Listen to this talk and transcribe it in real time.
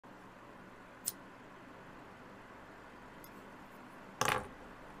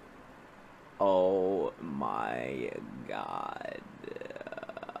Oh my god.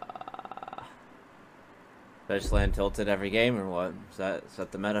 Should I just land tilted every game or what? Is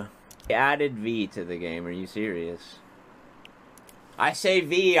that the meta? I added V to the game, are you serious? I say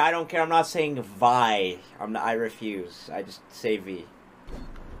V, I don't care, I'm not saying Vi. I refuse. I just say V.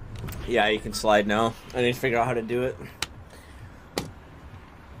 Yeah, you can slide now. I need to figure out how to do it.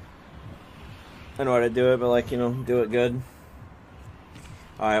 I know how to do it, but like, you know, do it good.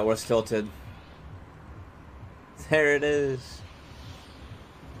 Alright, we're tilted. There it is.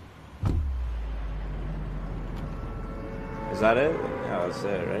 Is that it? Yeah, that's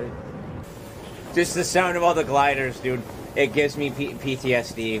it, right? Just the sound of all the gliders, dude. It gives me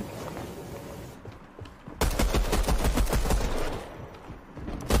PTSD.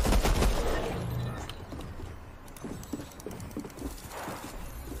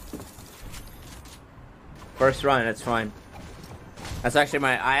 First run, it's fine. That's actually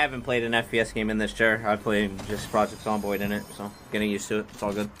I haven't played an FPS game in this chair. I played just Project Zomboid in it, so getting used to it. It's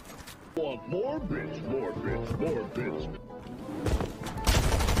all good. Want more bits, more bits, more bits.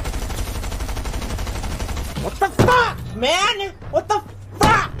 What the fuck, man? What the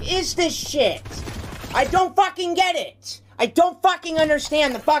fuck is this shit? I don't fucking get it. I don't fucking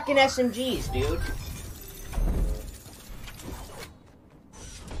understand the fucking SMGs, dude.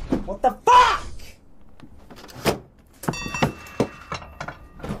 What the fuck?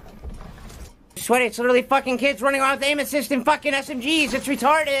 Sweaty, it's literally fucking kids running around with aim assist and fucking SMGs. It's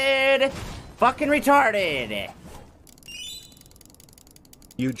retarded. Fucking retarded.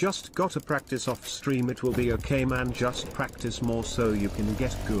 You just gotta practice off stream. It will be okay, man. Just practice more so you can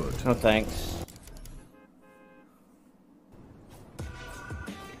get good. Oh, thanks.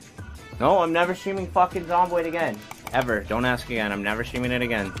 No, I'm never streaming fucking Zomboid again. Ever. Don't ask again. I'm never streaming it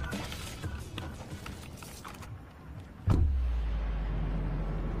again.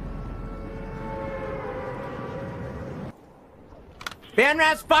 Ban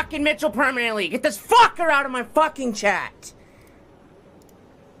Raz fucking Mitchell permanently. Get this fucker out of my fucking chat.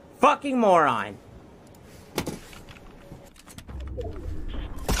 Fucking moron.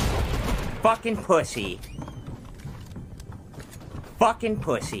 Fucking pussy. Fucking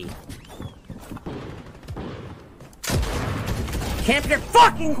pussy. Camp your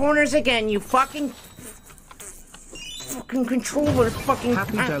fucking corners again, you fucking controller fucking.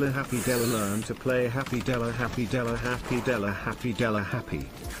 Happy Dellor, learn to play Happy Dellor, Happy Dellor, Happy Dellor, Happy Dellor, Happy.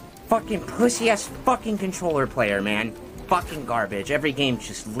 Fucking pussy ass fucking controller player, man. Fucking garbage. Every game's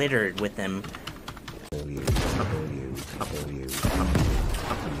just littered with them.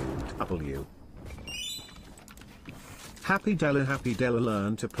 Happy Dellor,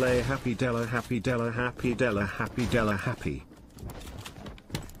 learn to play Happy Dellor, Happy Dellor, Happy Dellor, Happy Dellor, Happy.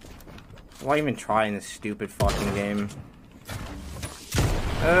 Why even try in this stupid fucking game?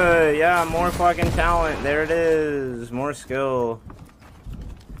 Yeah, more fucking talent. There it is. More skill.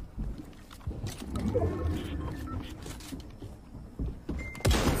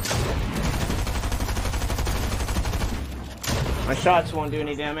 My shots won't do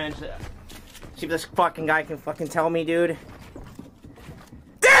any damage. See if this fucking guy can fucking tell me, dude.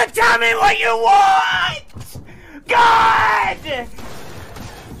 Dude, tell me what you want! God!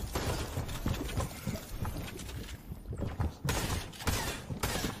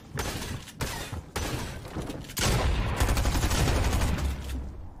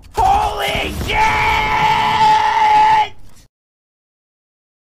 Holy shit!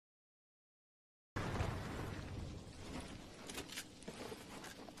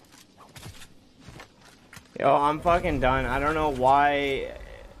 Yo, I'm fucking done. I don't know why.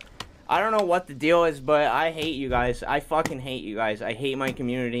 I don't know what the deal is, but I hate you guys. I fucking hate you guys. I hate my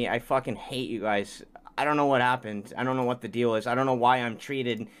community. I fucking hate you guys. I don't know what happened. I don't know what the deal is. I don't know why I'm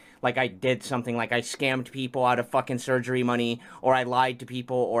treated like I did something, like I scammed people out of fucking surgery money, or I lied to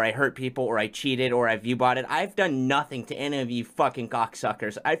people, or I hurt people, or I cheated, or I view-botted. I've done nothing to any of you fucking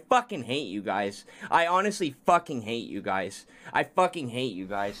cocksuckers. I fucking hate you guys. I honestly fucking hate you guys. I fucking hate you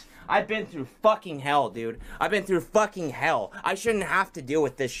guys. I've been through fucking hell, dude. I've been through fucking hell. I shouldn't have to deal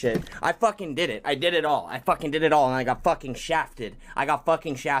with this shit. I fucking did it. I did it all. I fucking did it all, and I got fucking shafted. I got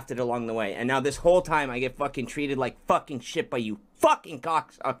fucking shafted along the way. And now this whole time I get fucking treated like fucking shit by you fucking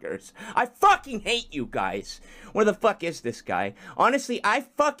cocksuckers. I fucking hate you guys. Where the fuck is this guy? Honestly, I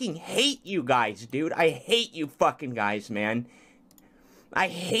fucking hate you guys, dude. I hate you fucking guys, man. I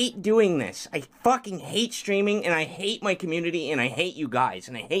hate doing this. I fucking hate streaming, and I hate my community, and I hate you guys,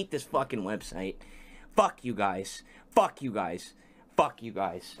 and I hate this fucking website. Fuck you guys. Fuck you guys. Fuck you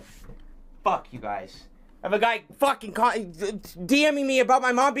guys. Fuck you guys. I have a guy fucking DMing me about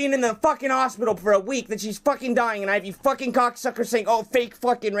my mom being in the fucking hospital for a week, that she's fucking dying, and I have you fucking cocksuckers saying, oh, fake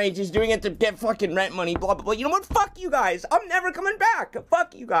fucking rage, he's doing it to get fucking rent money, blah, blah, blah. You know what? Fuck you guys. I'm never coming back.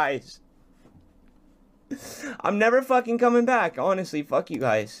 Fuck you guys. I'm never fucking coming back. Honestly, fuck you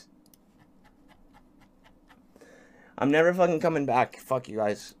guys. I'm never fucking coming back. Fuck you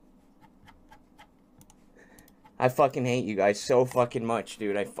guys. I fucking hate you guys so fucking much,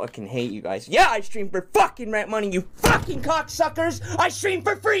 dude. I fucking hate you guys. Yeah, I stream for fucking rent money, you fucking cocksuckers! I streamed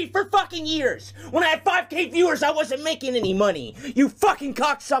for free for fucking years! When I had 5K viewers, I wasn't making any money! You fucking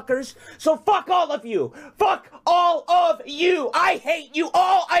cocksuckers! So fuck all of you! Fuck all of you! I hate you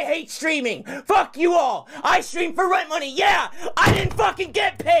all! I hate streaming! Fuck you all! I stream for rent money, yeah! I didn't fucking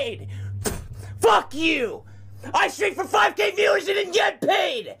get paid! Fuck you! I streamed for 5K viewers and didn't get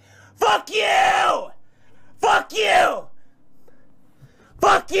paid! Fuck you! Fuck you!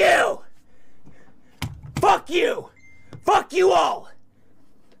 Fuck you! Fuck you! Fuck you all!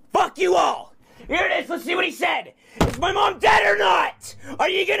 Fuck you all! Here it is, let's see what he said! Is my mom dead or not? Are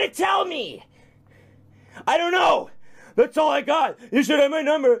you gonna tell me? I don't know! That's all I got! You should have my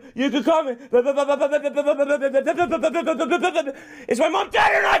number! You can call me! Is my mom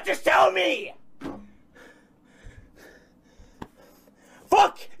dead or not? Just tell me!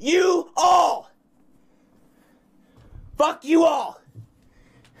 Fuck you all! Fuck you all!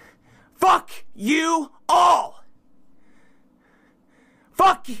 Fuck you all!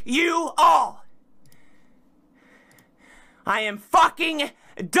 Fuck you all! I am fucking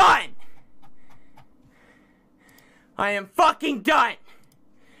done! I am fucking done!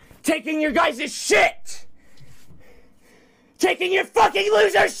 Taking your guys' shit! Taking your fucking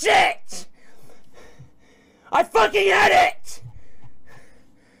loser shit! I fucking had it!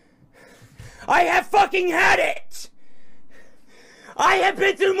 I have fucking had it! I have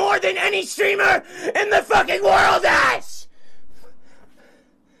been through more than any streamer in the fucking world has!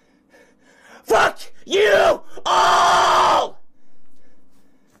 Fuck you all!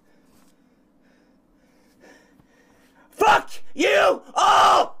 Fuck you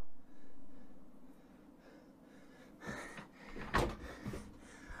all!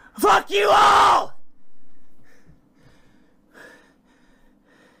 Fuck you all!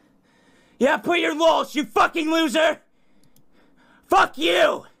 Yeah, put your lols, you fucking loser! Fuck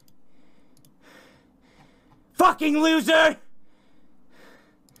you! Fucking loser!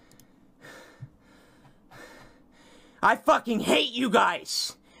 I fucking hate you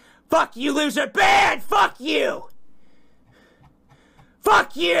guys! Fuck you, loser! Bad! Fuck you!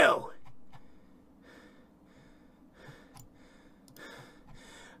 Fuck you!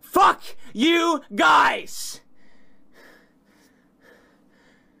 Fuck you guys!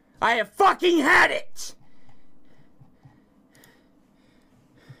 I have fucking had it!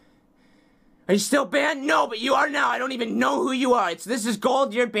 Are you still banned? No, but you are now. I don't even know who you are. This is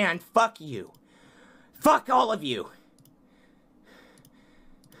gold, you're banned. Fuck you. Fuck all of you.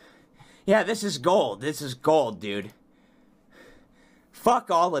 Yeah, this is gold. This is gold, dude.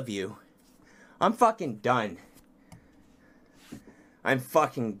 Fuck all of you. I'm fucking done. I'm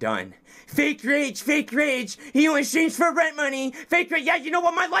fucking done. Fake rage, fake rage. He only streams for rent money. Fake rage. Yeah, you know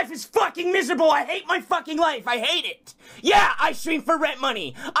what? My life is fucking miserable. I hate my fucking life. I hate it. Yeah, I stream for rent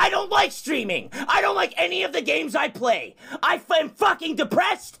money. I don't like streaming. I don't like any of the games I play. I am fucking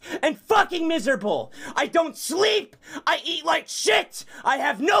depressed and fucking miserable. I don't sleep. I eat like shit. I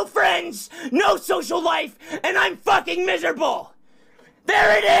have no friends, no social life, and I'm fucking miserable.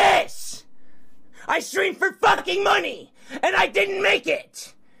 There it is. I stream for fucking money, and I didn't make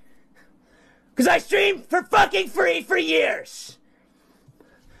it. Because I streamed for fucking free for years.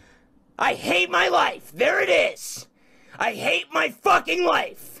 I hate my life. There it is. I hate my fucking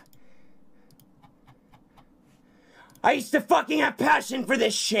life. I used to fucking have passion for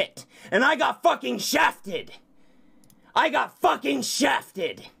this shit, and I got fucking shafted. I got fucking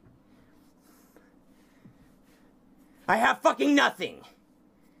shafted. I have fucking nothing.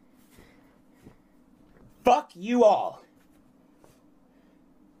 Fuck you all.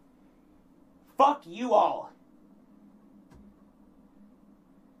 Fuck you all.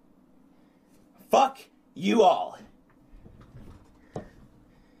 Fuck you all.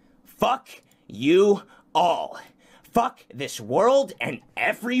 Fuck you all. Fuck this world and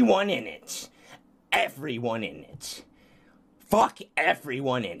everyone in it. Everyone in it. Fuck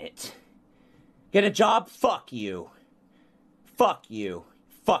everyone in it. Get a job? Fuck you. Fuck you.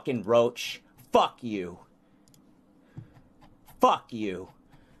 Fucking roach. Fuck you. Fuck you.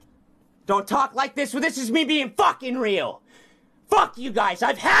 Don't talk like this. This is me being fucking real. Fuck you guys.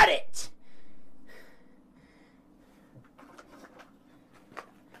 I've had it.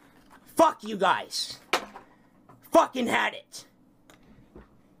 Fuck you guys. fucking had it.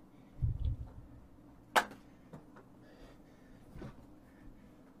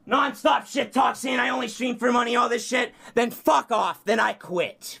 Non-stop shit talk saying I only stream for money, all this shit. Then fuck off. Then I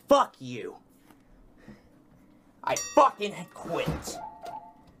quit. Fuck you. I fucking quit.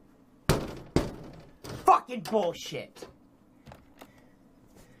 Fucking bullshit.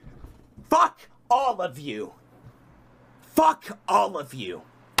 Fuck all of you. Fuck all of you.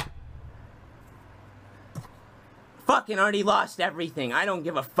 Fucking already lost everything. I don't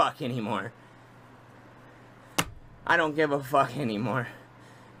give a fuck anymore. I don't give a fuck anymore.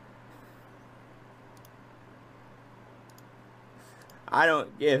 I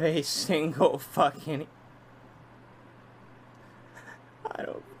don't give a single fucking... I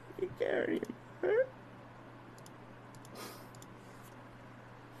don't fucking care anymore.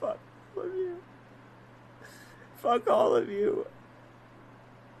 Fuck all of you. Fuck all of you.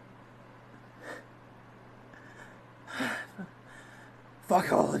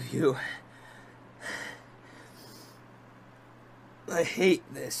 Fuck all of you. I hate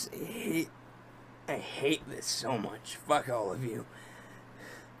this. I hate this so much. Fuck all of you.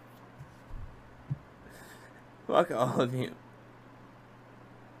 Fuck all of you.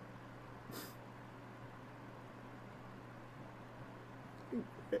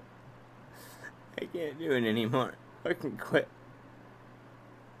 I can't do it anymore. Fucking quit.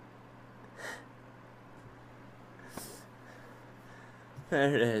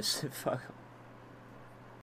 There it is. Fuck.